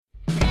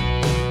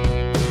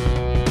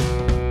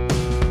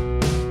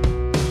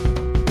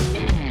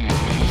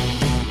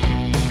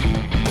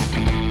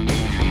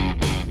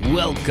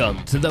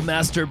Welcome to the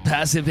Master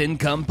Passive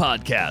Income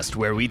Podcast,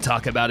 where we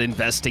talk about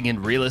investing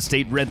in real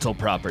estate rental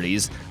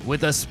properties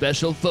with a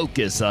special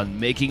focus on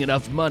making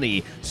enough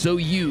money so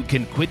you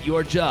can quit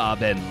your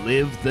job and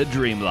live the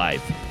dream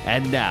life.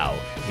 And now,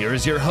 here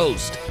is your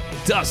host,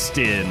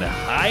 Dustin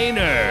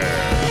Heiner.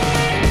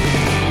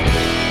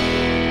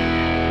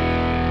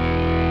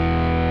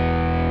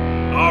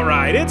 All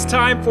right, it's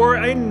time for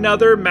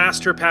another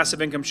Master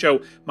Passive Income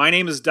show. My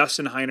name is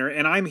Dustin Heiner,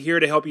 and I'm here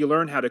to help you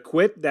learn how to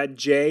quit that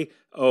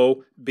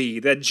J-O-B,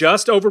 that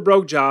just over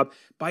broke job,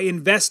 by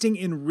investing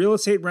in real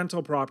estate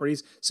rental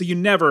properties so you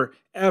never,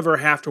 ever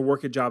have to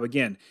work a job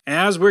again.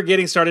 As we're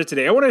getting started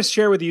today, I want to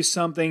share with you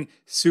something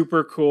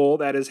super cool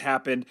that has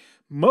happened,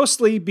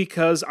 mostly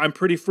because I'm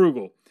pretty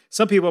frugal.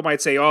 Some people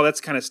might say, oh,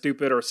 that's kind of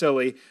stupid or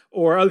silly,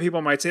 or other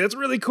people might say, that's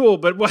really cool.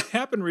 But what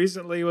happened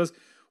recently was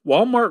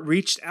Walmart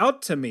reached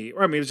out to me,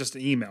 or I mean, it was just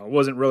an email. It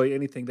wasn't really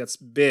anything that's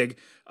big,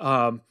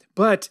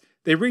 but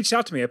they reached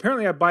out to me.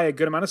 Apparently, I buy a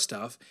good amount of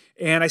stuff,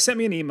 and they sent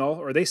me an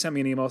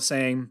email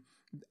saying,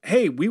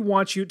 hey, we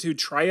want you to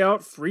try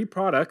out free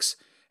products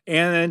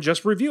and then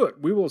just review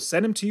it. We will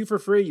send them to you for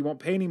free. You won't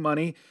pay any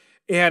money.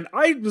 And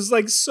I was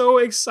like so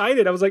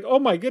excited. I was like, oh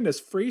my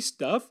goodness, free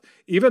stuff?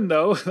 Even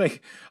though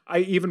like I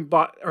even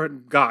I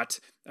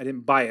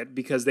didn't buy it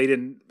because they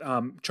didn't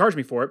charge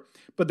me for it,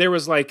 but there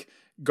was like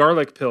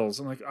garlic pills.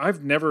 I'm like,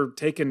 I've never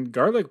taken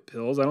garlic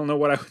pills. I don't know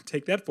what I would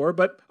take that for,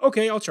 but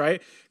okay, I'll try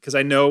it. Because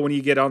I know when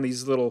you get on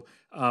these little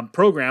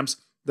programs,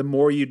 the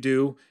more you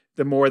do,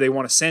 the more they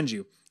want to send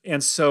you.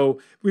 And so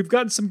we've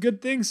gotten some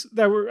good things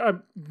that I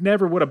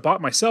never would have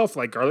bought myself,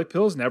 like garlic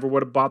pills, never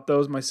would have bought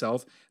those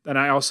myself. Then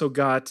I also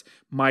got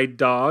my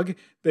dog.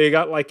 They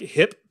got like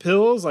hip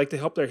pills, like to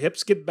help their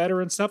hips get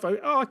better and stuff.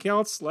 Okay,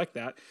 I'll select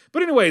that.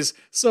 But anyways,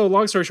 so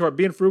long story short,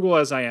 being frugal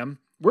as I am,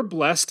 we're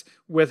blessed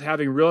with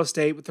having real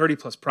estate with 30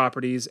 plus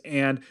properties.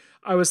 And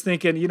I was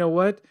thinking, you know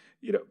what?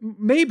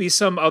 Maybe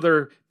some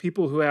other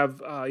people who have,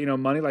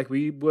 money like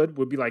we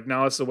would be like,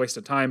 no, it's a waste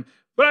of time.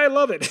 But I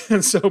love it.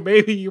 And so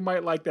maybe you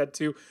might like that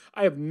too.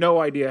 I have no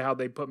idea how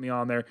they put me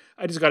on there.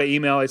 I just got an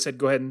email. I said,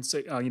 go ahead and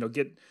say,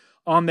 get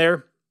on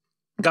there.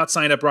 Got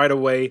signed up right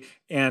away.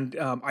 And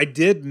I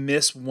did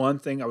miss one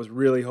thing I was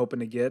really hoping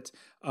to get.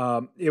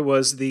 It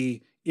was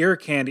the ear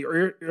candy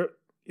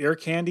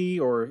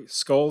or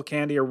skull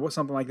candy or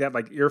something like that,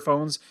 like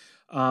earphones.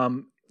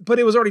 But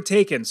it was already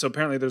taken. So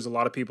apparently there's a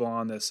lot of people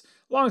on this.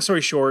 Long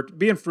story short,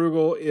 being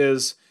frugal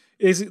is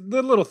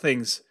the little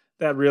things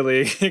that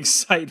really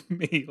excite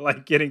me,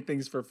 like getting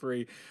things for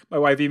free. My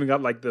wife even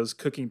got like those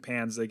cooking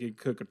pans they could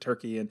cook a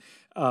turkey in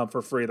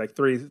for free, like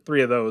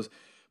three of those.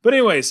 But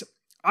anyways,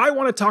 I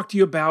want to talk to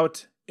you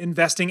about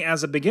investing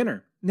as a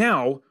beginner.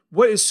 Now,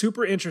 what is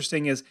super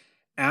interesting is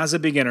as a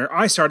beginner,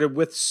 I started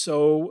with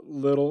so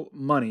little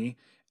money,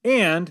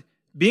 and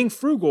being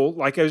frugal,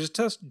 like I was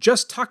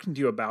just talking to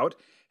you about,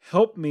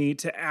 helped me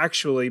to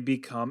actually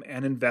become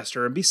an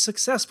investor and be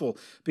successful.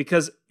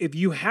 Because if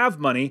you have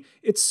money,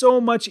 it's so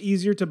much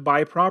easier to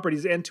buy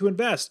properties and to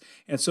invest.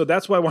 And so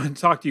that's why I want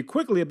to talk to you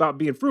quickly about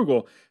being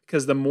frugal,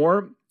 because the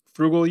more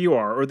frugal you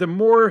are, or the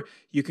more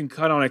you can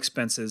cut on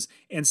expenses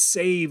and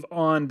save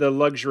on the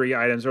luxury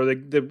items or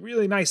the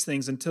really nice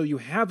things until you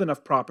have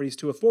enough properties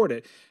to afford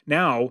it.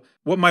 Now,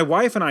 what my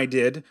wife and I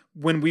did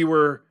when we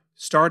were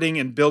starting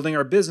and building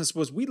our business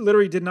was we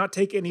literally did not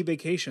take any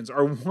vacations.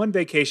 Our one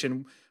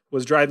vacation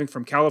was driving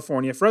from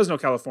Fresno,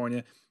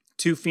 California,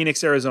 to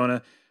Phoenix,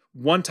 Arizona,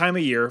 one time a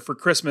year for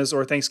Christmas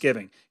or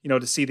Thanksgiving,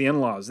 to see the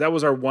in-laws. That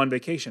was our one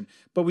vacation.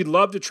 But we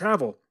loved to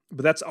travel.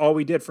 But that's all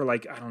we did for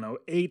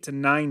 8 to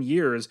 9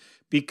 years,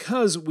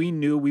 because we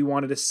knew we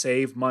wanted to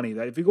save money.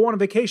 That if we go on a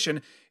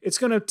vacation, it's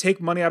going to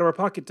take money out of our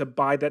pocket to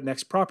buy that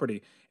next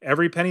property.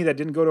 Every penny that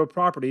didn't go to a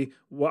property,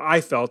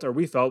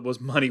 we felt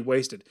was money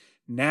wasted.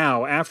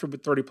 Now, after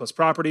 30 plus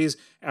properties,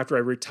 after I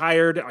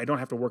retired, I don't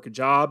have to work a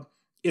job.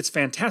 It's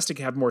fantastic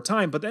to have more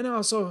time, but then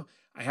also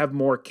I have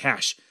more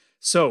cash.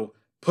 So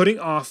putting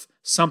off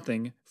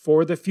something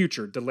for the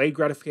future, delayed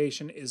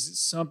gratification, is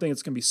something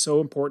that's going to be so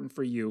important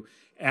for you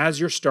as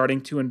you're starting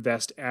to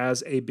invest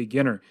as a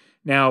beginner.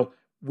 Now,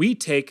 we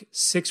take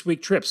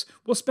 6-week trips.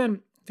 We'll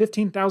spend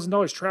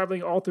 $15,000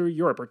 traveling all through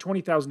Europe, or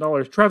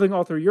 $20,000 traveling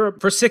all through Europe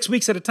for 6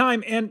 weeks at a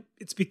time. And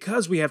it's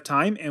because we have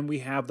time and we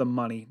have the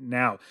money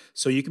now.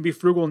 So you can be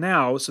frugal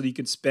now so that you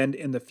can spend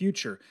in the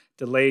future.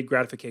 Delayed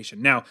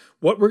gratification. Now,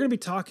 what we're going to be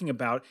talking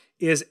about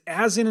is,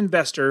 as an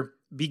investor,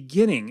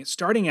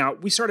 starting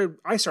out,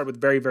 I started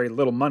with very, very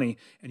little money,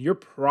 and you're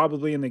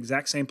probably in the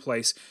exact same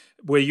place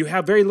where you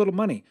have very little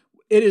money.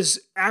 It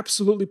is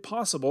absolutely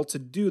possible to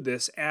do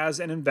this as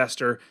an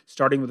investor,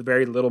 starting with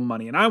very little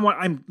money. And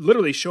I'm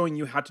literally showing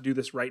you how to do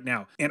this right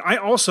now. And I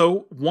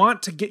also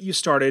want to get you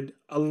started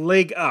a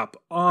leg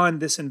up on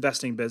this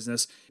investing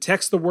business.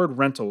 Text the word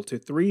rental to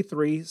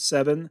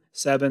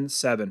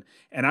 33777,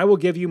 and I will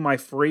give you my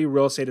free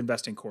real estate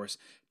investing course.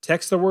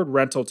 Text the word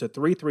rental to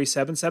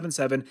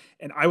 33777,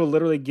 and I will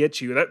literally get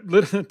you.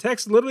 That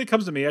text literally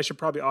comes to me. I should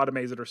probably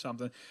automate it or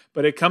something,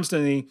 but it comes to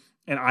me,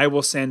 and I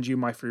will send you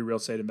my free real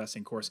estate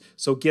investing course.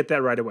 So get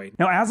that right away.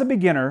 Now, as a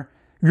beginner,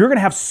 You're going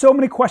to have so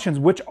many questions,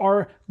 which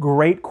are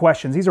great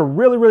questions. These are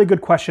really, really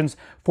good questions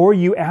for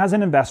you as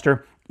an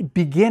investor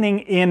beginning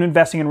in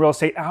investing in real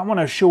estate. I want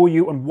to show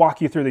you and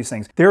walk you through these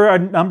things. There are a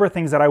number of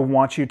things that I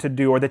want you to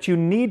do or that you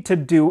need to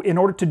do in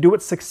order to do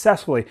it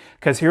successfully,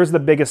 because here's the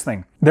biggest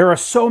thing. There are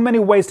so many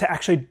ways to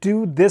actually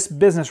do this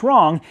business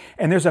wrong,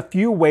 and there's a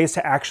few ways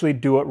to actually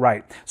do it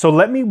right. So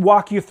let me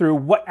walk you through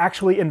what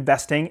actually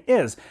investing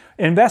is.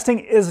 Investing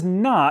is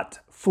not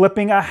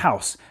flipping a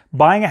house,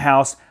 buying a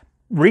house,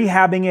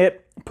 rehabbing it,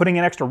 putting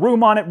an extra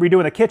room on it,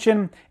 redoing the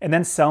kitchen, and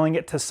then selling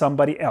it to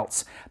somebody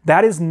else.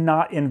 That is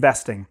not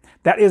investing.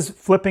 That is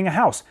flipping a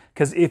house.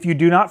 Because if you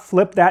do not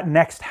flip that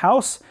next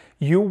house,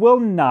 you will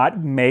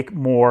not make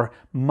more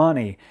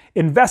money.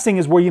 Investing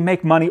is where you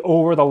make money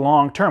over the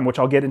long term, which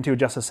I'll get into in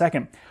just a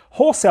second.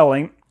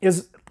 Wholesaling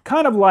is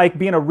kind of like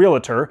being a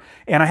realtor,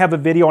 and I have a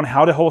video on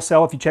how to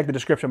wholesale. If you check the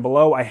description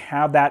below, I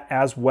have that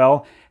as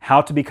well,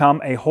 how to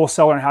become a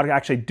wholesaler and how to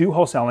actually do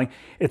wholesaling.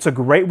 It's a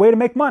great way to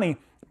make money,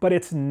 but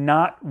it's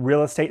not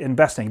real estate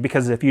investing,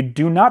 because if you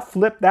do not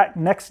flip that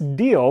next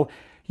deal,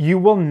 you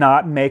will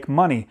not make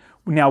money.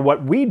 Now,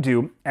 what we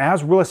do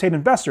as real estate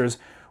investors,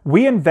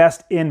 we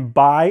invest in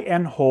buy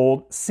and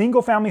hold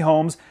single family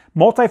homes,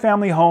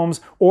 multifamily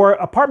homes, or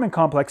apartment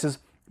complexes.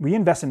 We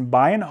invest in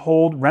buy and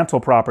hold rental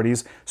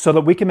properties so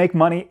that we can make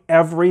money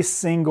every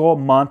single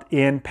month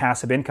in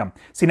passive income.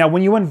 See, now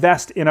when you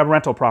invest in a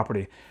rental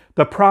property,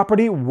 the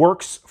property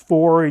works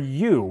for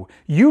you.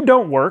 You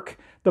don't work.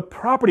 The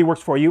property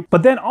works for you,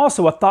 but then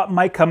also a thought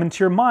might come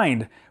into your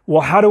mind.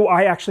 Well, how do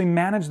I actually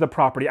manage the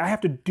property? I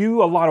have to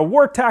do a lot of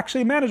work to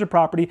actually manage a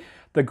property.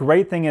 The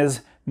great thing is,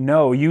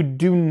 no, you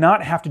do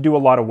not have to do a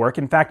lot of work.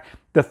 In fact,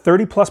 the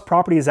 30 plus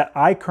properties that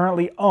I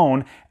currently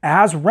own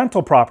as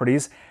rental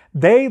properties,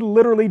 they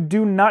literally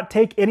do not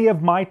take any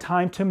of my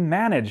time to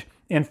manage.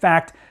 In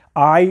fact,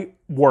 I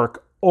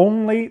work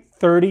only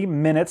 30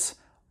 minutes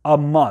a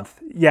month.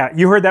 Yeah,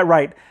 you heard that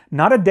right.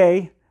 Not a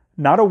day,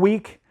 not a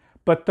week,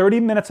 but 30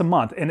 minutes a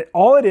month. And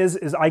all it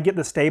is I get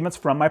the statements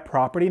from my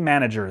property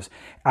managers.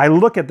 I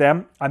look at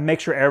them, I make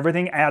sure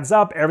everything adds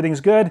up,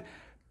 everything's good,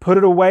 put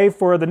it away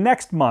for the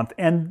next month,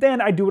 and then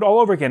I do it all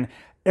over again.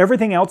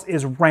 Everything else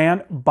is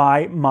ran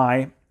by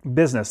my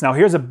business. Now,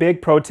 here's a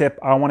big pro tip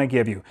I want to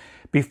give you.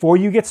 Before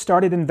you get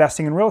started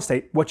investing in real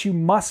estate, what you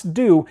must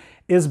do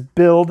is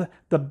build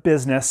the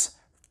business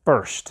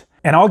first.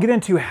 And I'll get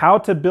into how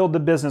to build the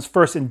business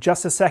first in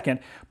just a second.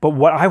 But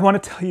what I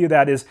want to tell you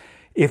that is,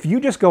 if you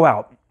just go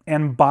out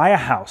and buy a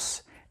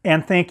house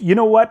and think, you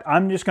know what,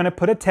 I'm just going to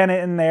put a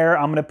tenant in there,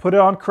 I'm going to put it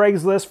on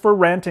Craigslist for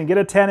rent and get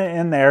a tenant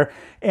in there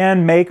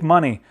and make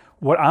money.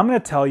 What I'm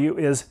going to tell you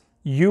is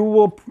you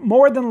will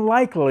more than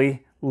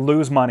likely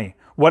lose money.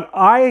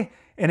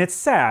 And it's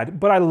sad,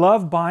 but I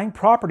love buying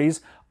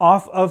properties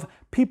off of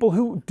people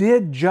who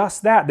did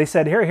just that. They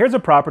said, here's a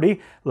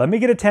property, let me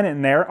get a tenant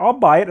in there, I'll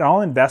buy it and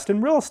I'll invest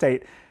in real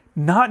estate.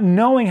 Not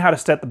knowing how to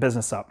set the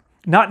business up,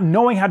 not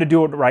knowing how to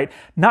do it right,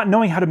 not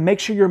knowing how to make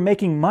sure you're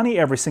making money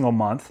every single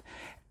month.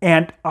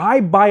 And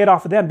I buy it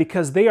off of them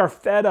because they are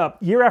fed up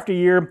year after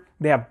year.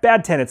 They have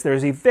bad tenants,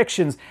 there's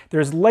evictions,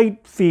 there's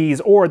late fees,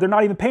 or they're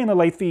not even paying the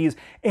late fees.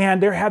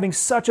 And they're having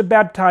such a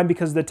bad time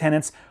because the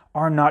tenants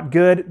are not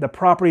good, the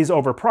property is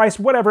overpriced,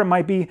 whatever it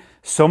might be.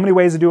 So many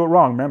ways to do it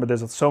wrong. Remember,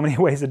 there's so many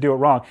ways to do it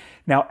wrong.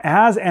 Now,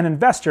 as an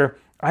investor,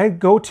 I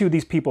go to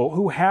these people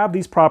who have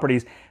these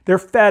properties. They're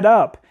fed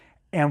up.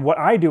 And what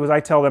I do is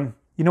I tell them,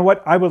 you know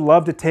what? I would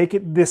love to take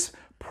this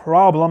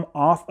problem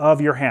off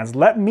of your hands.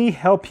 Let me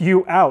help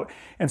you out.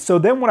 And so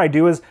then what I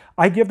do is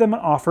I give them an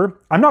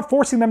offer. I'm not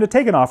forcing them to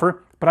take an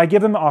offer, but I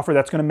give them an offer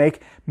that's going to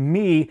make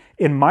me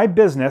in my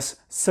business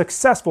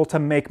successful to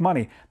make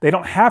money. They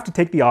don't have to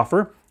take the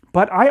offer,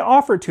 but I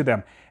offer it to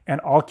them.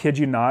 And I'll kid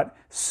you not,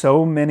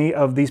 so many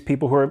of these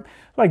people who are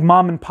like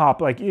mom and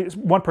pop, like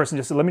one person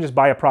just said, let me just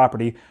buy a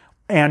property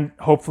and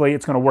hopefully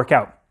it's going to work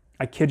out.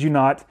 I kid you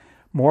not,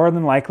 more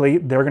than likely,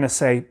 they're going to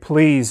say,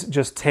 please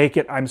just take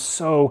it. I'm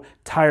so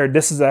tired.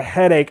 This is a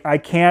headache. I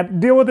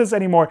can't deal with this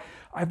anymore.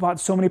 I bought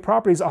so many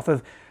properties off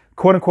of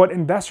quote unquote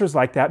investors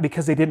like that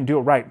because they didn't do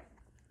it right.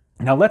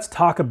 Now let's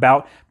talk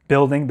about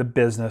building the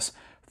business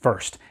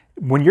first.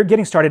 When you're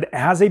getting started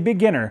as a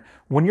beginner,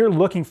 when you're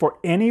looking for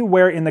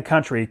anywhere in the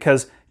country,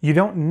 because you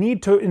don't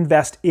need to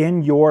invest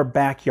in your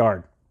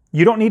backyard.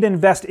 You don't need to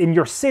invest in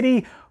your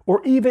city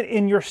or even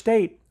in your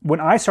state. When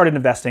I started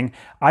investing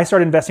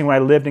when I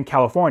lived in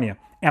California.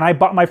 And I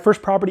bought my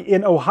first property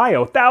in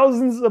Ohio,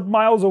 thousands of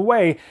miles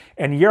away.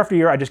 And year after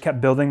year, I just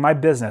kept building my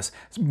business.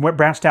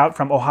 Branched out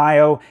from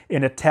Ohio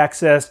into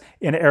Texas,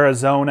 into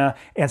Arizona.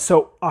 And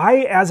so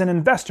I, as an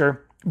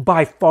investor,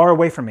 buy far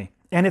away from me.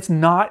 And it's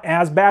not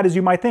as bad as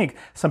you might think.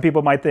 Some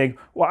people might think,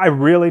 well, I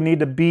really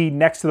need to be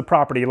next to the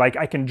property. Like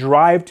I can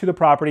drive to the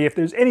property if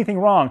there's anything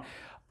wrong.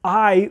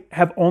 I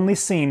have only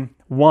seen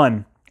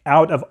one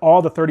out of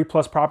all the 30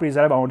 plus properties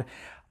that I've owned.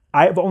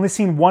 I've only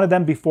seen one of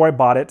them before I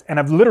bought it, and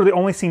I've literally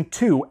only seen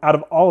two out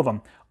of all of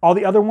them. All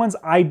the other ones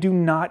I do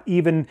not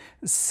even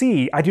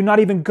see. I do not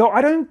even go. I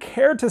don't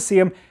care to see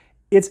them.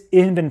 It's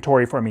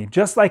inventory for me.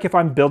 Just like if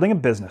I'm building a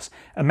business.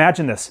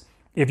 Imagine this.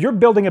 if you're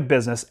building a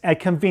business, a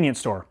convenience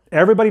store,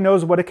 everybody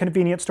knows what a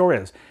convenience store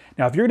is.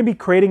 Now, if you're going to be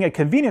creating a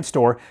convenience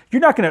store,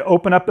 you're not going to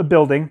open up a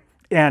building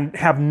and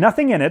have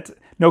nothing in it,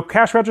 no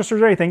cash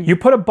registers or anything. You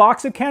put a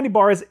box of candy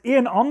bars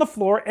in on the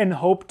floor and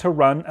hope to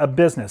run a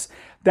business.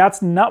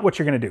 That's not what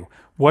you're going to do.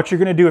 What you're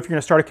going to do if you're going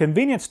to start a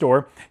convenience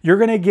store, you're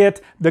going to get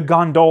the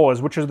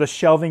gondolas, which are the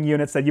shelving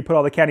units that you put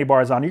all the candy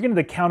bars on. You're going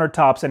to get the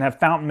countertops and have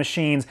fountain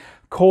machines,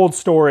 cold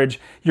storage.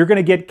 You're going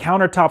to get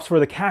countertops for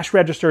the cash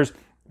registers,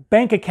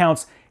 bank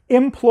accounts,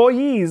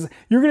 employees.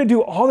 You're going to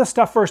do all this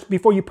stuff first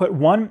before you put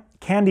one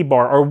candy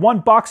bar or one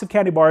box of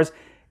candy bars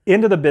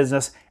into the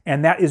business,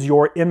 and that is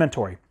your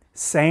inventory.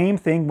 Same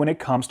thing when it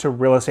comes to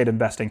real estate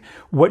investing.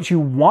 What you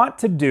want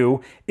to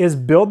do is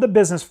build the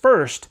business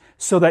first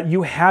so that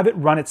you have it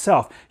run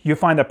itself. You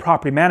find the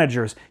property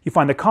managers, you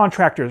find the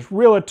contractors,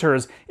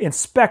 realtors,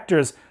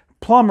 inspectors,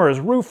 plumbers,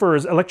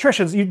 roofers,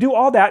 electricians. You do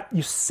all that.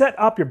 You set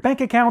up your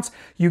bank accounts,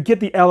 you get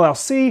the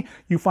LLC,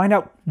 you find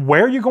out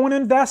where you're going to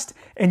invest,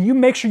 and you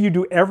make sure you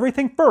do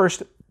everything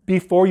first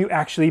before you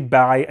actually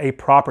buy a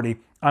property.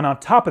 And on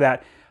top of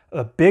that,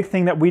 a big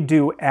thing that we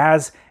do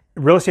as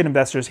real estate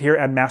investors here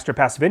at Master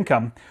Passive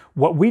Income,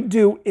 what we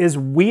do is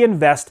we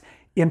invest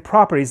in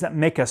properties that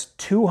make us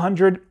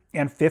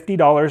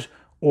 $250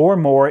 or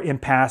more in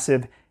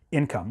passive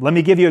income. Let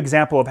me give you an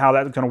example of how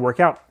that's going to work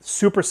out.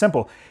 Super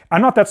simple.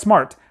 I'm not that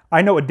smart.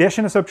 I know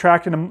addition and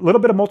subtraction and a little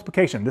bit of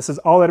multiplication. This is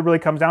all that it really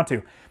comes down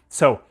to.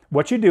 So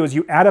what you do is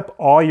you add up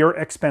all your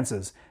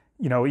expenses.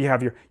 You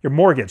have your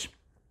mortgage,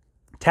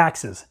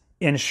 taxes,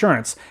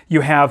 insurance,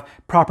 you have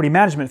property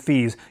management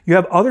fees, you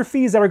have other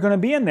fees that are going to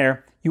be in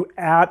there. You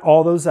add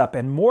all those up,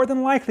 and more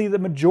than likely the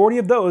majority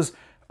of those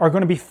are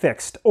going to be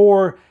fixed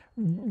or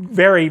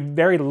very,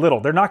 very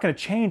little. They're not going to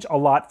change a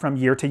lot from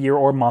year to year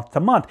or month to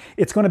month.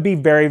 It's going to be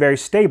very, very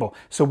stable.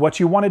 So what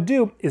you want to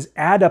do is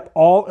add up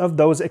all of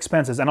those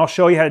expenses, and I'll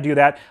show you how to do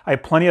that. I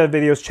have plenty of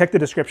videos. Check the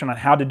description on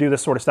how to do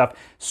this sort of stuff.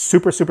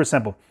 Super, super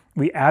simple.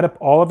 We add up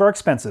all of our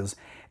expenses,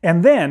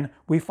 and then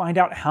we find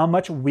out how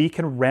much we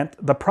can rent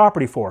the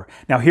property for.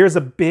 Now, here's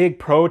a big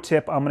pro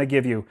tip I'm going to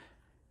give you.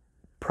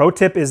 Pro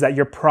tip is that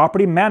your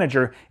property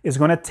manager is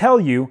going to tell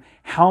you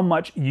how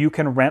much you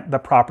can rent the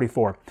property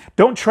for.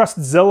 Don't trust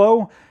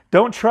Zillow.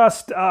 Don't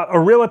trust a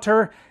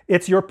realtor.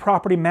 It's your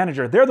property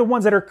manager. They're the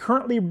ones that are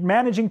currently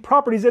managing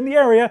properties in the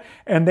area,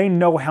 and they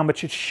know how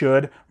much it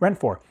should rent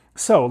for.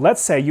 So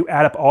let's say you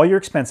add up all your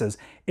expenses.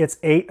 It's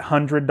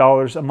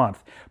 $800 a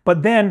month.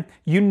 But then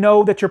you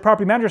know that your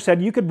property manager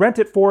said you could rent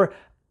it for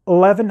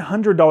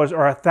 $1,100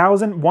 or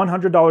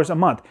 $1,100 a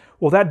month.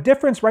 Well, that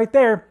difference right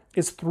there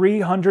is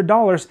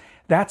 $300.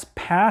 That's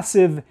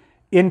passive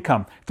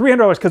income.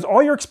 $300 because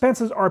all your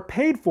expenses are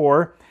paid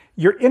for.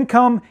 Your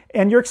income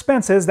and your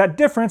expenses, that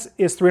difference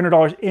is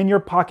 $300 in your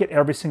pocket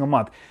every single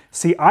month.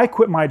 See, I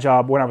quit my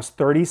job when I was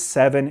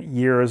 37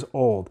 years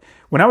old.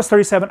 When I was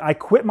 37, I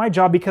quit my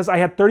job because I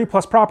had 30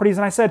 plus properties,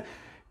 and I said,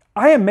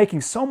 I am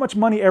making so much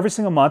money every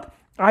single month.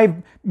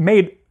 I've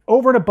made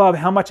over and above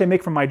how much I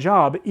make from my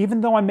job. Even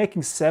though I'm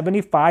making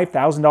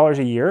 $75,000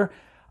 a year,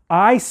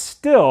 I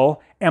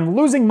still am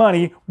losing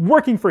money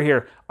working for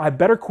here. I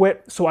better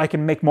quit so I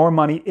can make more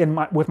money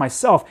with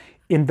myself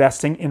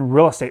investing in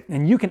real estate.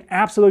 And you can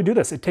absolutely do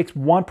this. It takes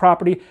one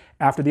property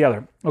after the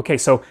other. Okay,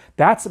 so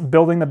that's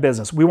building the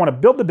business. We want to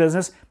build the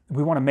business.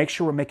 We want to make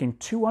sure we're making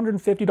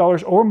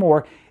 $250 or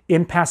more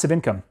in passive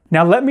income.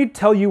 Now, let me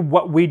tell you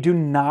what we do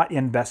not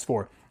invest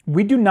for.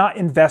 We do not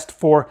invest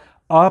for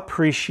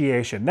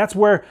appreciation. That's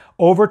where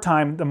over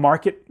time the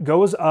market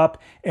goes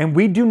up, and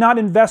we do not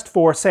invest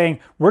for saying,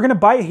 we're going to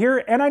buy it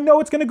here and I know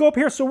it's going to go up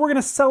here, so we're going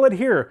to sell it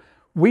here.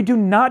 We do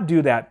not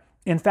do that.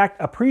 In fact,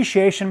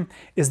 appreciation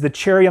is the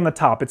cherry on the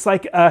top. It's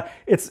like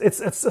it's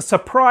a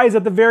surprise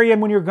at the very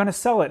end when you're going to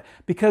sell it,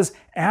 because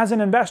as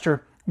an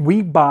investor,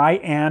 we buy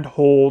and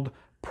hold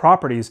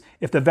properties.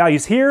 If the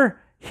value's here,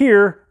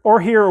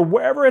 or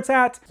wherever it's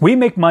at, we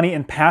make money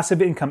in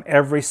passive income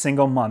every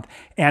single month.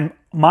 And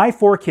my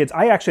 4 kids,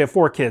 I actually have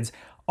 4 kids.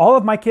 All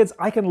of my kids,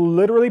 I can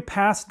literally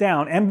pass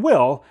down and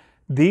will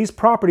these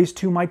properties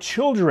to my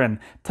children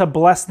to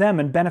bless them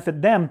and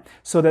benefit them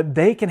so that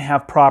they can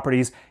have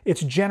properties.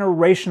 It's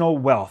generational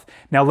wealth.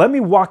 Now, let me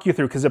walk you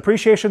through, because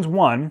appreciation's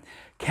one,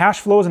 cash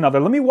flow is another.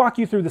 Let me walk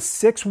you through the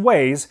 6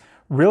 ways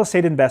real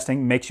estate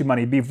investing makes you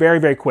money. Be very,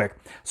 very quick.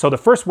 So the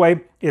first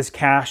way is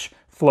cash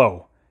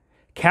flow.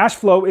 Cash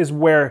flow is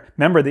where,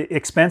 remember, the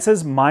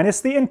expenses minus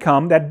the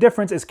income, that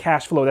difference is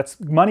cash flow. That's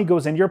money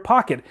goes into your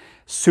pocket.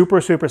 Super,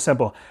 super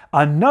simple.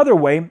 Another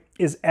way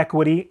is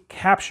equity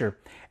capture.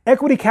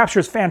 Equity capture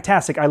is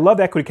fantastic. I love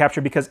equity capture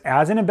because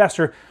as an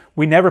investor,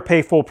 we never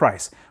pay full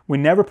price. We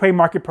never pay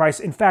market price.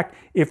 In fact,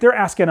 if they're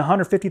asking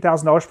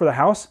 $150,000 for the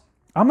house,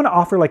 I'm going to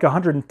offer like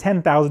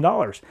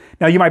 $110,000.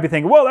 Now you might be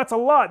thinking, well, that's a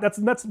lot.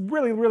 That's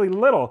really, really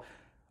little.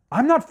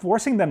 I'm not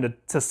forcing them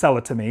to sell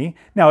it to me.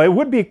 Now, it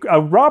would be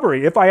a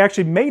robbery if I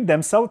actually made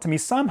them sell it to me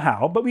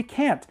somehow, but we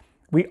can't.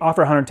 We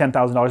offer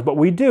 $110,000, but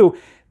we do.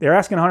 They're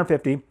asking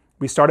 $150,000.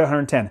 We start at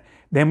 $110,000.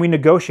 Then we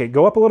negotiate,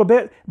 go up a little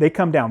bit, they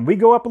come down. We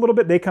go up a little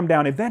bit, they come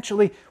down.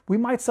 Eventually, we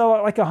might sell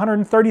at like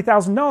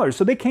 $130,000.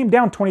 So they came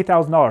down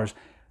 $20,000.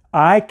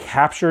 I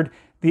captured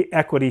the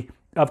equity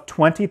of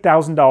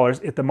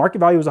 $20,000. If the market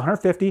value was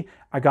 $150,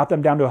 I got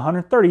them down to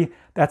 $130.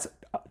 That's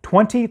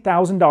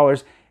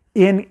 $20,000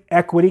 in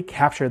equity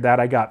capture that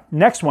I got.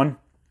 Next one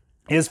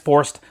is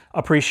forced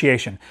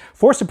appreciation.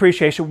 Forced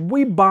appreciation,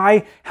 we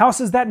buy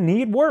houses that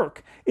need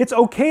work. It's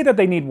okay that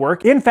they need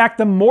work. In fact,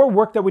 the more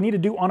work that we need to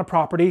do on a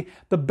property,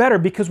 the better,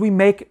 because we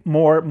make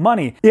more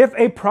money. If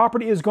a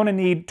property is going to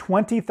need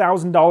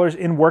 $20,000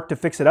 in work to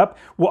fix it up,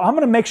 well, I'm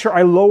going to make sure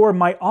I lower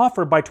my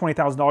offer by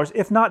 $20,000,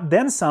 if not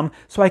then some,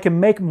 so I can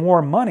make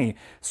more money.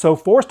 So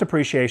forced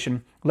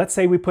appreciation, let's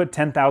say we put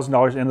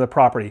 $10,000 into the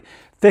property.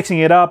 Fixing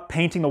it up,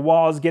 painting the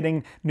walls,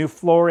 getting new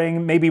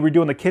flooring, maybe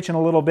redoing the kitchen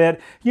a little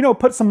bit,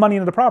 put some money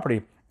into the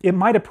property. It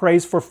might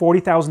appraise for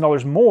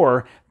 $40,000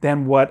 more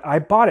than what I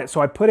bought it. So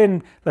I put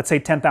in, let's say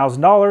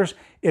 $10,000.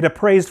 It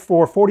appraised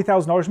for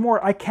 $40,000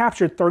 more. I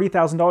captured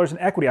 $30,000 in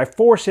equity. I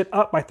forced it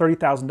up by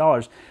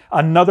 $30,000.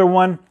 Another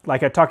one,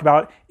 like I talked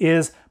about,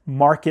 is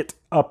market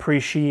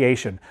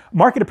appreciation.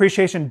 Market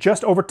appreciation,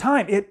 just over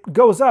time, it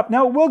goes up.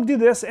 Now we'll do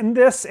this and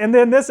this and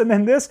then this and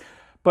then this.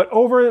 But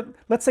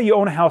let's say you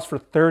own a house for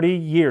 30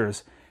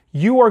 years,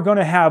 you are going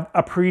to have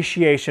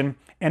appreciation,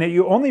 and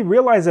you only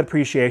realize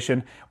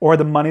appreciation or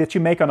the money that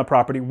you make on the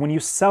property when you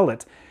sell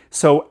it.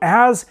 So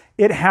as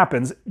it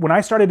happens, when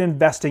I started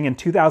investing in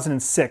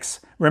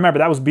 2006, remember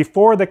that was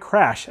before the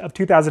crash of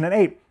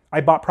 2008, I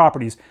bought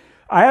properties.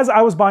 As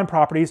I was buying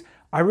properties,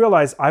 I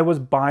realized I was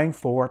buying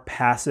for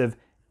passive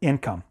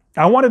income.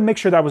 I wanted to make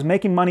sure that I was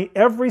making money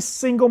every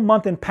single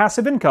month in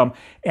passive income.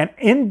 And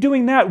in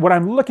doing that, what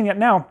I'm looking at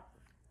now,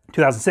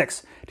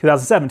 2006,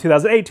 2007,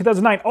 2008,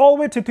 2009, all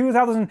the way to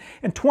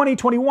 2020,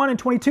 21, and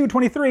 22,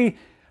 23,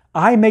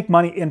 I make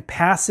money in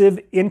passive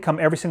income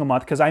every single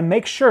month because I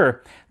make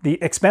sure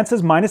the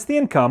expenses minus the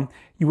income,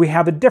 we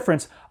have a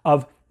difference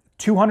of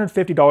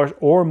 $250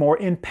 or more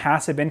in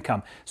passive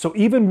income. So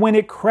even when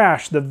it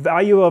crashed, the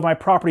value of my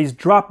properties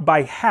dropped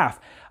by half,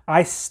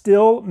 I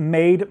still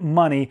made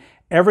money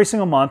every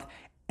single month.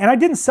 And I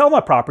didn't sell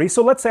my property.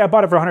 So let's say I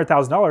bought it for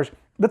 $100,000.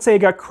 Let's say it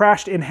got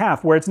crashed in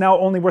half where it's now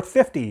only worth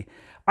 $50,000.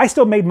 I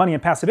still made money in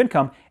passive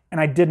income, and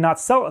I did not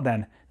sell it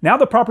then. Now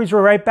the properties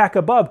were right back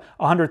above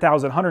 $100,000,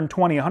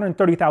 $120,000,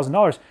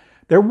 $130,000.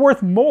 They're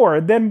worth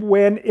more than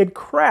when it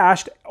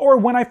crashed or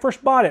when I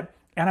first bought it.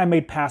 And I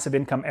made passive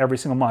income every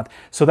single month.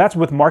 So that's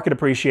with market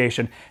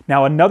appreciation.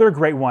 Now another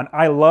great one,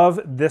 I love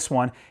this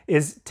one,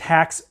 is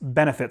tax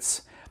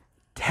benefits.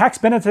 Tax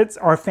benefits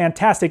are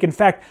fantastic. In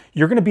fact,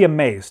 you're going to be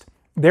amazed.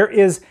 There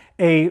is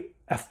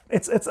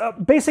it's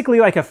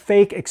basically like a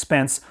fake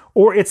expense,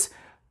 or it's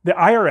the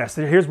IRS.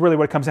 Here's really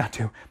what it comes down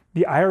to.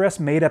 The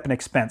IRS made up an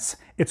expense.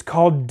 It's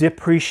called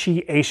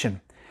depreciation.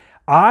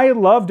 I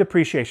love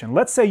depreciation.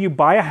 Let's say you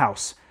buy a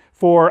house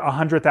for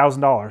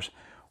 $100,000.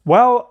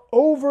 Well,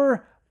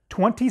 over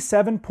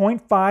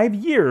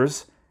 27.5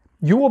 years,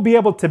 you will be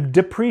able to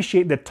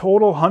depreciate the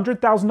total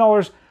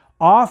 $100,000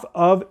 off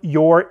of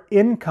your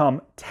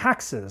income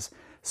taxes.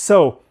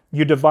 So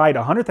you divide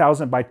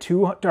 $100,000 by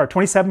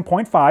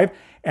 27.5,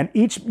 and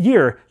each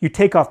year you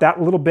take off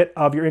that little bit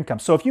of your income.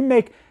 So if you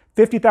make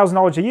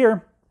 $50,000 a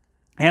year,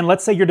 and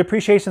let's say your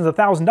depreciation is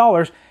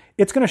 $1,000,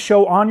 it's going to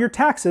show on your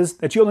taxes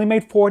that you only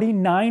made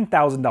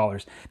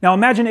 $49,000. Now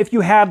imagine if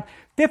you had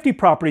 50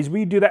 properties where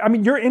you do that. I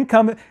mean, your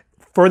income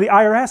for the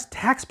IRS,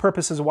 tax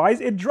purposes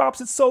wise, it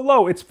drops. It's so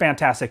low. It's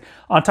fantastic.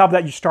 On top of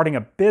that, you're starting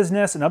a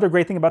business. Another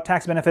great thing about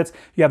tax benefits,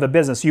 you have a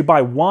business. You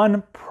buy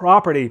one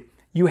property,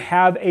 you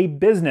have a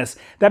business.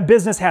 That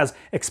business has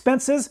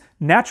expenses,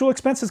 natural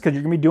expenses, because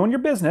you're going to be doing your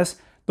business.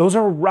 Those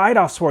are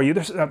write-offs for you.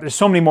 There's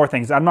so many more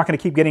things. I'm not going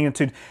to keep getting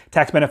into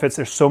tax benefits.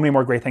 There's so many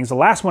more great things. The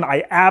last one,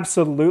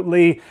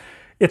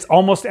 it's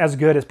almost as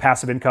good as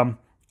passive income.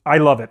 I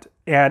love it.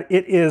 And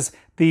it is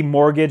the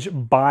mortgage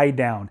buy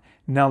down.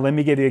 Now, let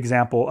me give you an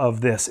example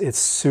of this. It's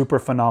super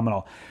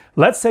phenomenal.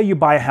 Let's say you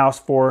buy a house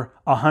for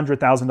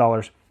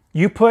 $100,000.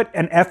 You put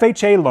an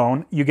FHA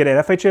loan, you get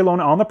an FHA loan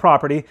on the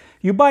property,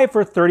 you buy it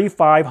for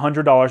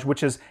 $3,500,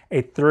 which is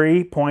a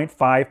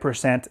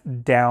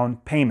 3.5% down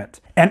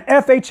payment. An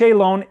FHA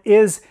loan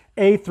is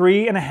a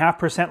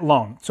 3.5%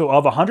 loan. So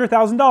of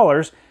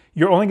 $100,000,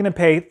 you're only going to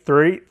pay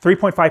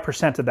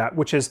 3.5% of that,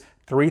 which is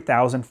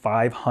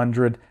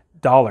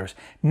 $3,500.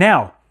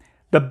 Now,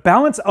 the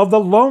balance of the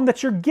loan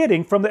that you're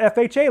getting from the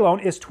FHA loan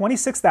is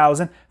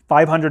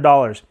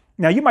 $26,500.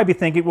 Now, you might be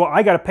thinking, well,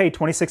 I got to pay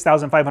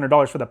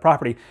 $26,500 for the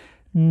property.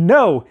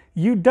 No,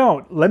 you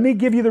don't. Let me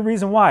give you the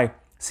reason why.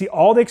 See,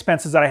 all the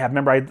expenses that I have,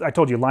 remember I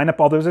told you, line up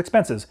all those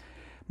expenses.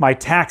 My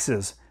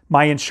taxes,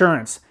 my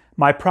insurance,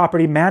 my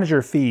property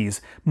manager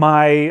fees,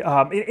 my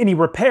any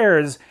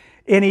repairs,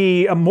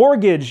 any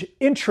mortgage,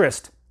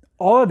 interest,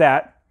 all of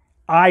that,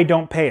 I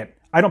don't pay it.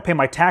 I don't pay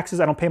my taxes.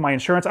 I don't pay my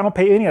insurance. I don't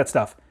pay any of that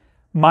stuff.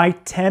 My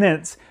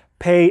tenants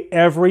pay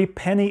every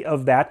penny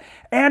of that,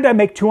 and I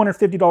make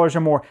 $250 or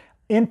more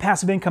in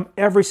passive income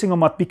every single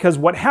month, because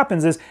what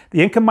happens is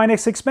the income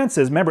minus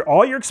expenses, remember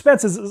all your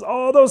expenses is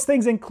all those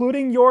things,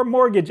 including your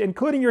mortgage,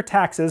 including your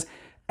taxes,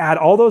 add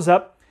all those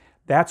up.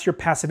 That's your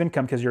passive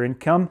income, because your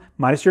income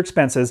minus your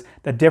expenses,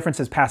 the difference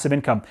is passive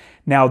income.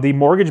 Now the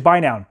mortgage buy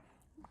down,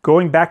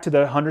 going back to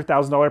the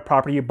 $100,000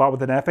 property you bought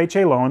with an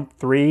FHA loan,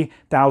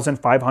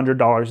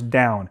 $3,500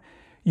 down.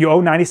 You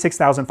owe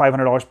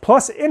 $96,500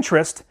 plus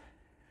interest.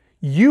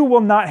 You will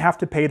not have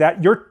to pay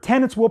that. Your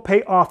tenants will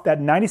pay off that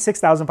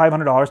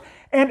 $96,500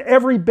 and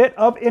every bit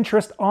of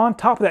interest on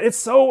top of that. It's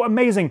so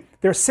amazing.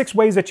 There are 6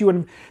 ways that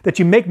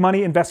you make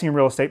money investing in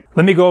real estate.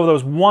 Let me go over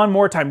those one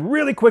more time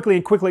really quickly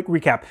and quickly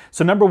recap.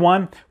 So number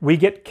 1, we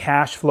get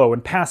cash flow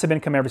and passive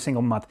income every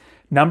single month.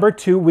 Number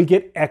 2, we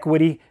get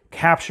equity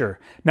capture.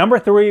 Number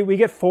 3, we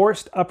get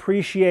forced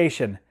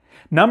appreciation.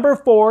 Number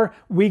 4,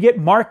 we get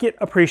market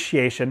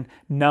appreciation.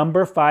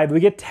 Number 5,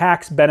 we get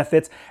tax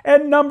benefits.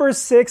 And number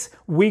 6,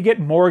 we get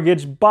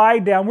mortgage buy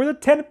down, where the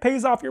tenant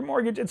pays off your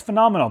mortgage. It's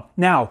phenomenal.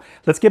 Now,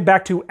 let's get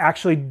back to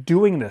actually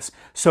doing this.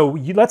 So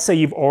let's say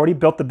you've already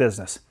built the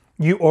business.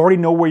 You already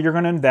know where you're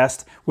going to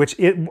invest, look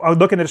in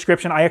the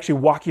description. I actually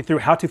walk you through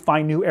how to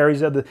find new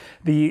areas of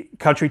the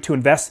country to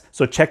invest.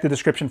 So check the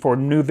description for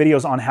new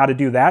videos on how to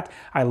do that.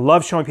 I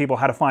love showing people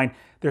how to find.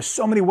 There's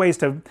so many ways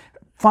to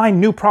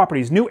find new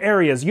properties, new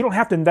areas. You don't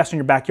have to invest in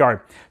your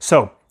backyard.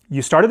 So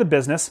you started the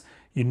business,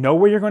 you know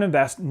where you're going to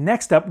invest.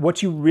 Next up,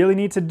 what you really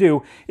need to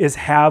do is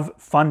have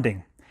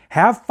funding,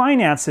 have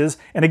finances.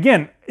 And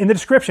again, in the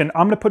description,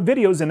 I'm going to put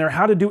videos in there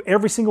how to do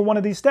every single one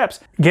of these steps.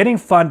 Getting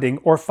funding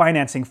or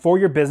financing for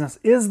your business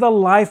is the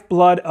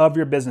lifeblood of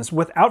your business.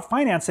 Without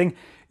financing,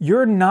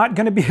 you're not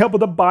going to be able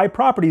to buy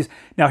properties.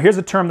 Now, here's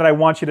a term that I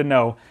want you to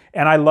know,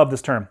 and I love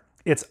this term.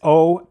 It's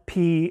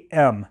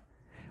OPM.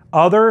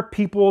 Other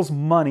people's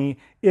money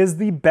is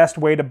the best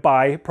way to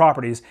buy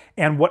properties.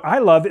 And what I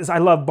love is I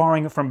love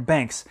borrowing it from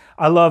banks.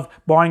 I love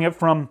borrowing it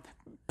from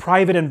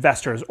private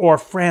investors or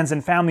friends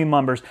and family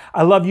members.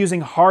 I love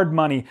using hard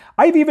money.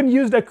 I've even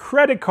used a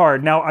credit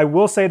card. Now, I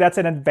will say that's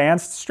an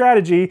advanced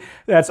strategy.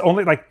 That's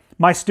only like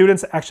my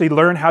students actually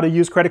learn how to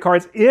use credit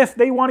cards if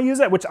they want to use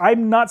that, which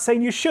I'm not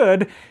saying you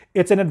should.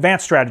 It's an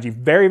advanced strategy,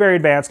 very, very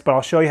advanced, but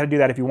I'll show you how to do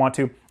that if you want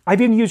to. I've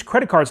even used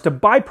credit cards to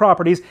buy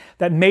properties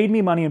that made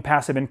me money in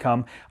passive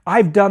income.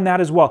 I've done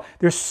that as well.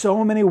 There's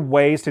so many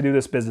ways to do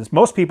this business.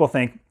 Most people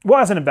think, well,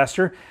 as an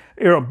investor,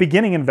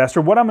 beginning investor,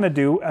 what I'm going to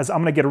do is I'm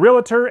going to get a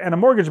realtor and a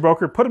mortgage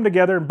broker, put them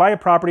together and buy a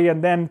property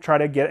and then try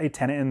to get a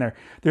tenant in there.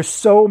 There's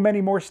so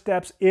many more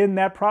steps in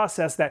that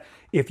process that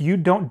if you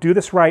don't do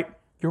this right,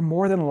 you're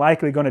more than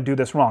likely going to do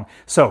this wrong.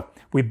 So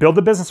we build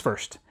the business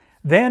first.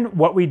 Then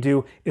what we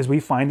do is we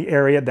find the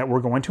area that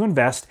we're going to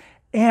invest.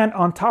 And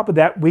on top of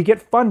that, we get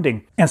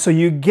funding. And so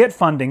you get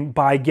funding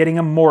by getting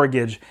a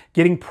mortgage,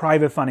 getting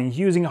private funding,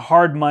 using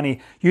hard money,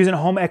 using a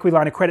home equity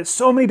line of credit,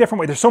 so many different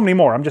ways. There's so many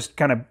more. I'm just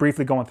kind of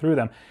briefly going through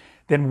them.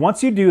 Then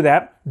once you do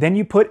that, then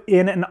you put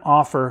in an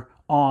offer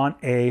on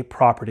a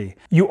property.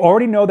 You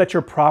already know that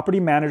your property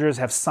managers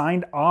have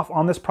signed off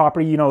on this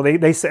property. You know,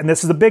 they say, and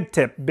this is a big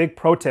tip, big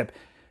pro tip,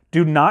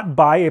 do not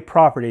buy a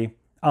property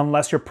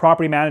unless your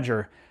property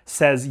manager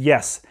says,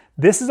 yes,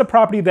 this is a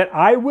property that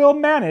I will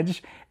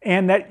manage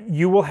and that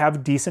you will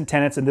have decent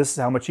tenants and this is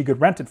how much you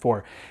could rent it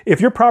for. If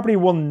your property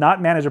will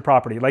not manage a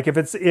property, like if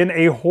it's in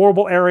a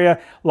horrible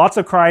area, lots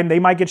of crime, they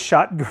might get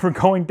shot for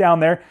going down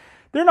there,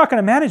 they're not going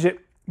to manage it.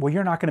 Well,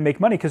 you're not going to make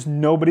money because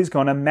nobody's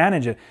going to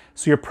manage it.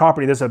 So your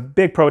property, there's a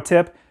big pro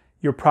tip,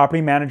 your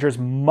property managers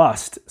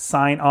must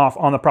sign off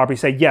on the property,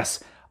 say,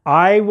 yes,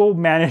 I will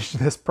manage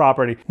this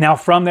property. Now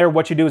from there,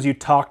 what you do is you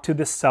talk to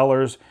the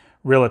seller's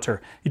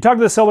realtor. You talk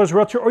to the seller's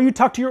realtor or you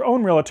talk to your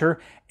own realtor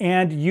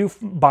and you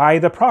buy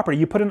the property.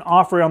 You put an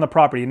offer on the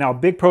property. Now,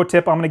 big pro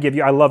tip I'm going to give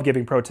you, I love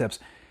giving pro tips.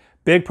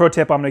 Big pro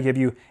tip I'm going to give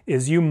you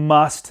is you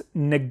must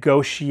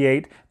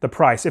negotiate the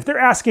price. If they're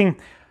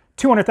asking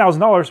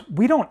 $200,000,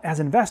 we don't, as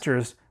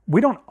investors, we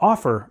don't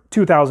offer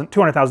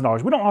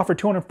 $200,000. We don't offer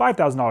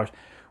 $205,000.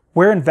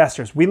 We're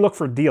investors. We look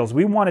for deals.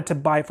 We wanted to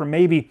buy for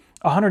maybe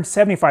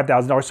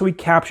 $175,000, so we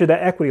capture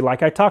that equity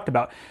like I talked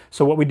about.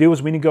 So what we do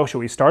is we negotiate.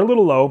 We start a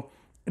little low.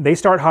 They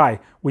start high.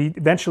 We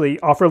eventually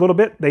offer a little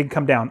bit, they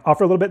come down.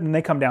 Offer a little bit, and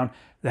they come down.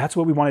 That's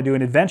what we want to do.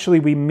 And eventually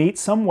we meet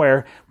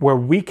somewhere where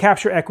we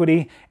capture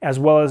equity as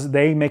well as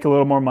they make a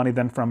little more money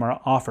than from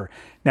our offer.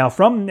 Now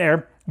from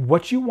there,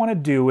 what you want to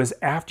do is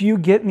after you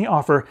get in the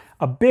offer,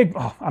 I'm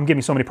giving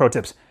you so many pro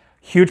tips.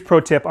 Huge pro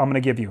tip I'm going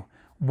to give you.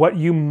 What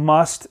you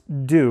must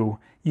do,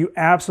 you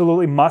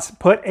absolutely must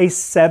put a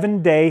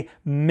 7-day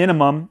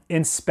minimum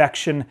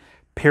inspection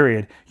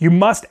period. You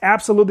must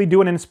absolutely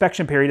do an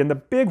inspection period. And the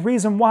big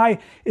reason why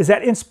is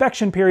that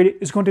inspection period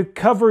is going to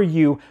cover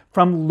you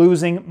from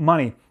losing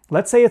money.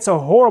 Let's say it's a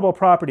horrible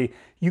property.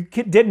 You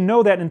didn't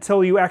know that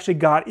until you actually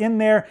got in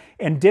there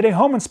and did a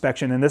home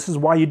inspection. And this is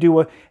why you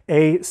do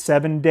a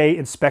 7-day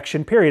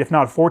inspection period, if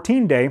not a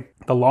 14-day.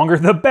 The longer,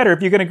 the better.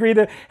 If you can agree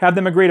to have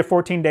them agree to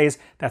 14 days,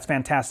 that's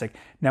fantastic.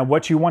 Now,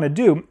 what you want to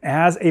do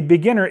as a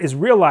beginner is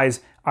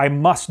realize I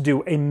must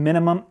do a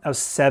minimum of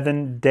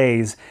 7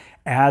 days.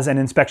 as an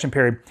inspection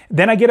period.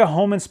 Then I get a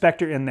home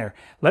inspector in there.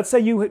 Let's say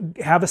you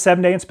have a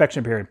 7-day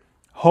inspection period.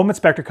 Home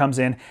inspector comes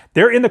in,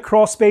 they're in the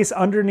crawl space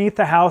underneath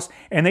the house,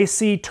 and they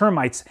see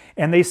termites,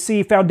 and they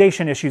see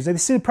foundation issues, and they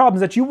see problems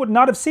that you would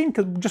not have seen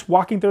because just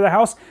walking through the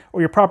house, or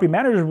your property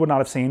manager would not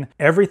have seen.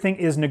 Everything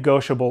is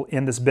negotiable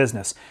in this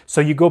business. So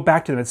you go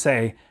back to them and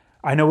say,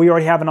 I know we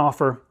already have an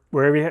offer,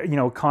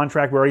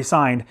 contract we already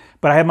signed,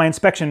 but I have my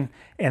inspection,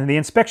 and the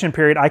inspection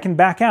period I can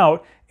back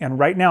out, and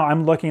right now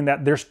I'm looking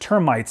that there's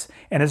termites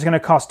and it's going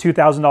to cost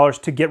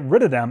 $2,000 to get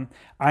rid of them.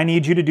 I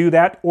need you to do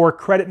that or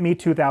credit me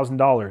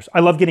 $2,000. I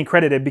love getting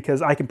credited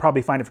because I can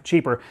probably find it for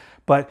cheaper,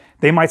 but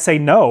they might say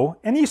no,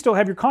 and you still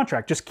have your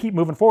contract. Just keep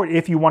moving forward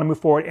if you want to move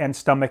forward and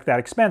stomach that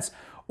expense.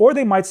 Or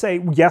they might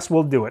say, yes,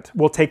 we'll do it.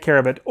 We'll take care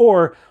of it,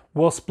 or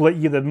we'll split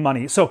you the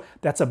money. So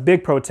that's a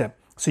big pro tip.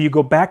 So you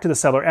go back to the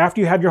seller after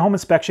you have your home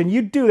inspection.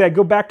 You do that.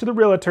 Go back to the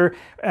realtor,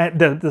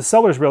 the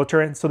seller's realtor,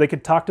 and so they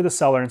could talk to the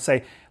seller and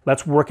say,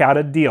 "Let's work out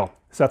a deal."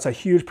 So that's a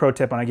huge pro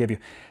tip I give you.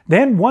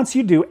 Then once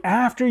you do,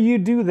 after you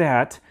do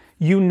that,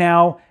 you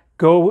now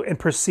go and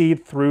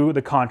proceed through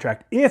the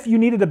contract. If you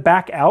needed to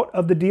back out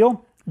of the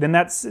deal, then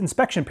that's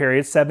inspection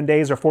period, 7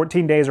 days or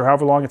 14 days or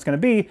however long it's going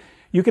to be.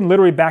 You can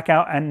literally back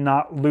out and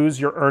not lose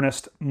your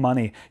earnest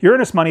money. Your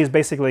earnest money is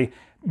basically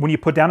when you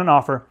put down an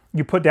offer,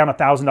 you put down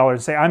 $1,000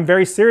 and say, I'm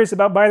very serious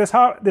about buying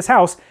this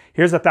house.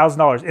 Here's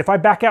 $1,000. If I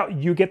back out,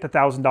 you get the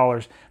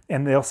 $1,000.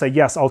 And they'll say,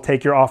 yes, I'll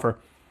take your offer.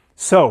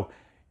 So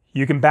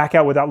you can back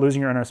out without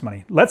losing your earnest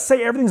money. Let's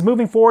say everything's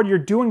moving forward. You're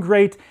doing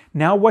great.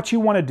 Now what you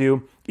want to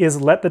do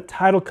is let the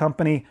title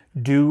company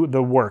do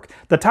the work.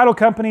 The title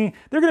company,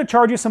 they're going to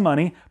charge you some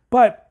money,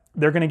 but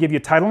they're going to give you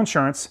title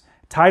insurance.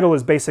 Title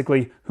is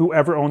basically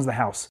whoever owns the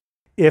house.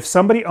 If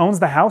somebody owns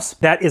the house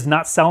that is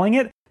not selling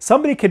it,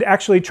 somebody could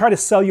actually try to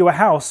sell you a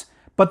house,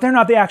 but they're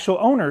not the actual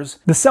owners.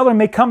 The seller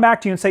may come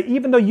back to you and say,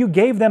 even though you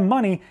gave them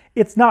money,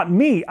 it's not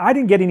me. I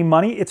didn't get any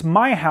money. It's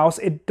my house.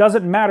 It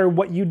doesn't matter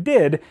what you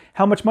did,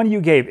 how much money you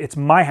gave. It's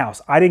my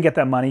house. I didn't get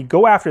that money.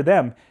 Go after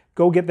them.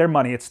 Go get their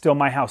money. It's still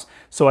my house.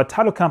 So a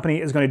title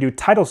company is going to do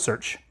title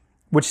search,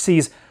 which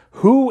sees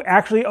who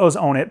actually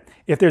own it,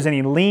 if there's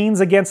any liens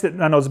against it.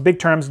 I know those big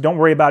terms, don't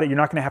worry about it. You're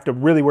not going to have to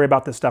really worry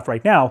about this stuff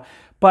right now,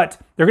 but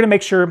they're going to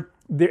make sure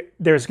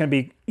there's going to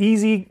be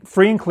easy,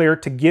 free and clear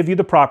to give you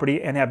the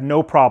property and have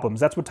no problems.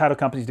 That's what title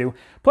companies do.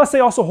 Plus, they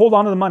also hold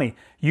on to the money.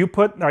 You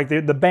put, like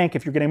the bank,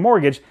 if you're getting a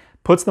mortgage,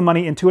 puts the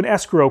money into an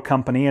escrow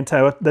company,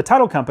 into the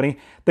title company.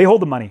 They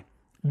hold the money.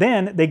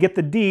 Then they get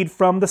the deed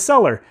from the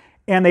seller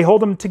and they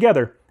hold them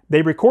together.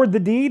 They record the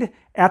deed.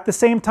 At the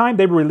same time,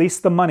 they release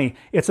the money.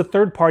 It's a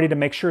third party to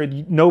make sure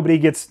nobody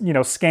gets,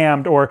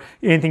 scammed or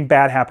anything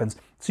bad happens.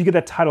 So you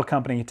get a title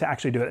company to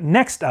actually do it.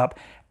 Next up,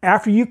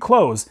 after you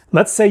close,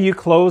 let's say you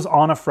close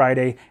on a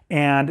Friday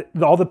and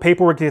all the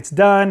paperwork gets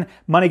done,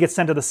 money gets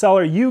sent to the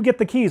seller, you get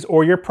the keys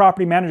or your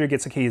property manager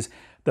gets the keys.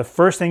 The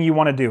first thing you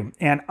want to do,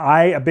 and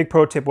a big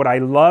pro tip, what I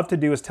love to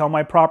do is tell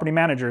my property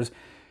managers,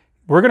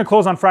 we're going to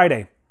close on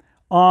Friday.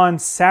 On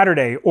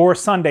Saturday or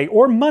Sunday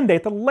or Monday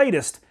at the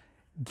latest,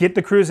 get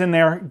the crews in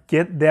there,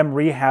 get them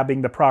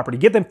rehabbing the property,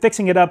 get them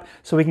fixing it up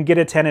so we can get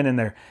a tenant in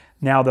there.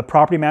 Now, the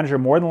property manager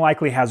more than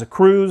likely has a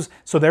crews,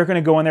 so they're going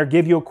to go in there,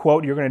 give you a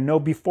quote. You're going to know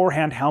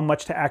beforehand how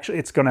much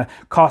it's going to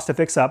cost to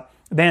fix up.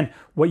 Then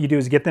what you do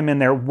is get them in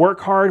there,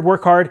 work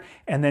hard,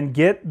 and then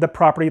get the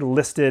property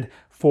listed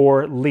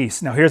for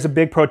lease. Now, here's a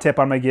big pro tip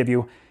I'm going to give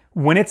you.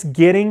 When it's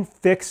getting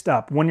fixed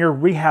up, when you're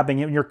rehabbing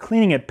it, when you're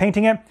cleaning it,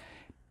 painting it,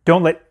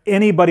 don't let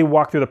anybody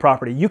walk through the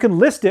property. You can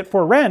list it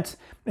for rent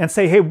and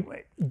say,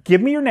 hey,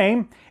 give me your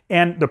name.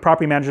 And the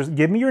property managers,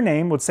 give me your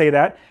name, would say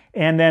that,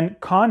 and then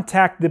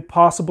contact the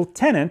possible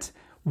tenant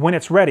when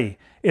it's ready.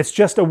 It's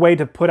just a way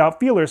to put out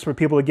feelers for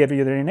people to give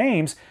you their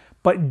names,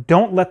 but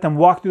don't let them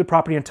walk through the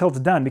property until it's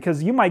done,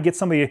 because you might get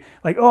somebody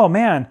like, oh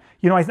man,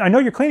 I know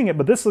you're cleaning it,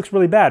 but this looks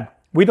really bad.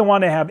 We don't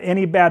want to have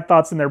any bad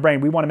thoughts in their brain.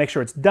 We want to make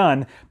sure it's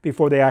done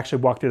before they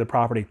actually walk through the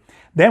property.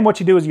 Then what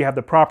you do is you have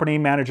the property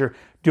manager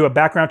do a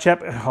background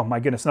check. Oh my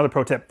goodness, another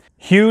pro tip.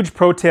 Huge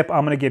pro tip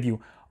I'm going to give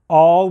you.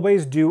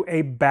 Always do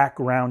a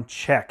background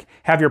check.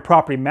 Have your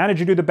property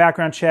manager do the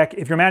background check.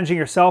 If you're managing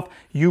yourself,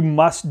 you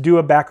must do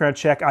a background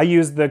check. I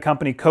use the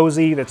company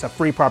Cozy. That's a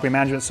free property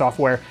management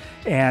software,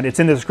 and it's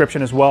in the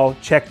description as well.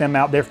 Check them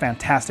out. They're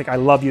fantastic. I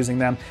love using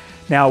them.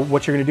 Now,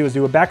 what you're going to do is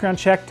do a background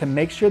check to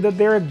make sure that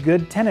they're a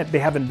good tenant. They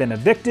haven't been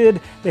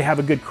evicted. They have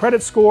a good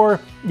credit score.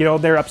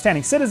 They're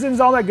upstanding citizens,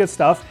 all that good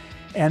stuff.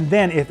 And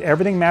then if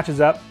everything matches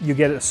up, you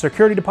get a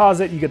security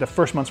deposit, you get the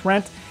first month's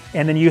rent,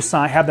 and then you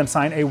have them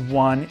sign a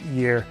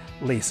 1-year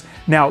lease.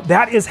 Now,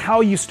 that is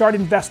how you start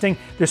investing.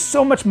 There's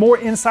so much more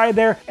inside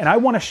there, and I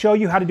want to show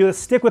you how to do this.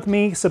 Stick with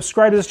me,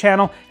 subscribe to this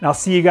channel, and I'll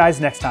see you guys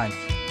next time.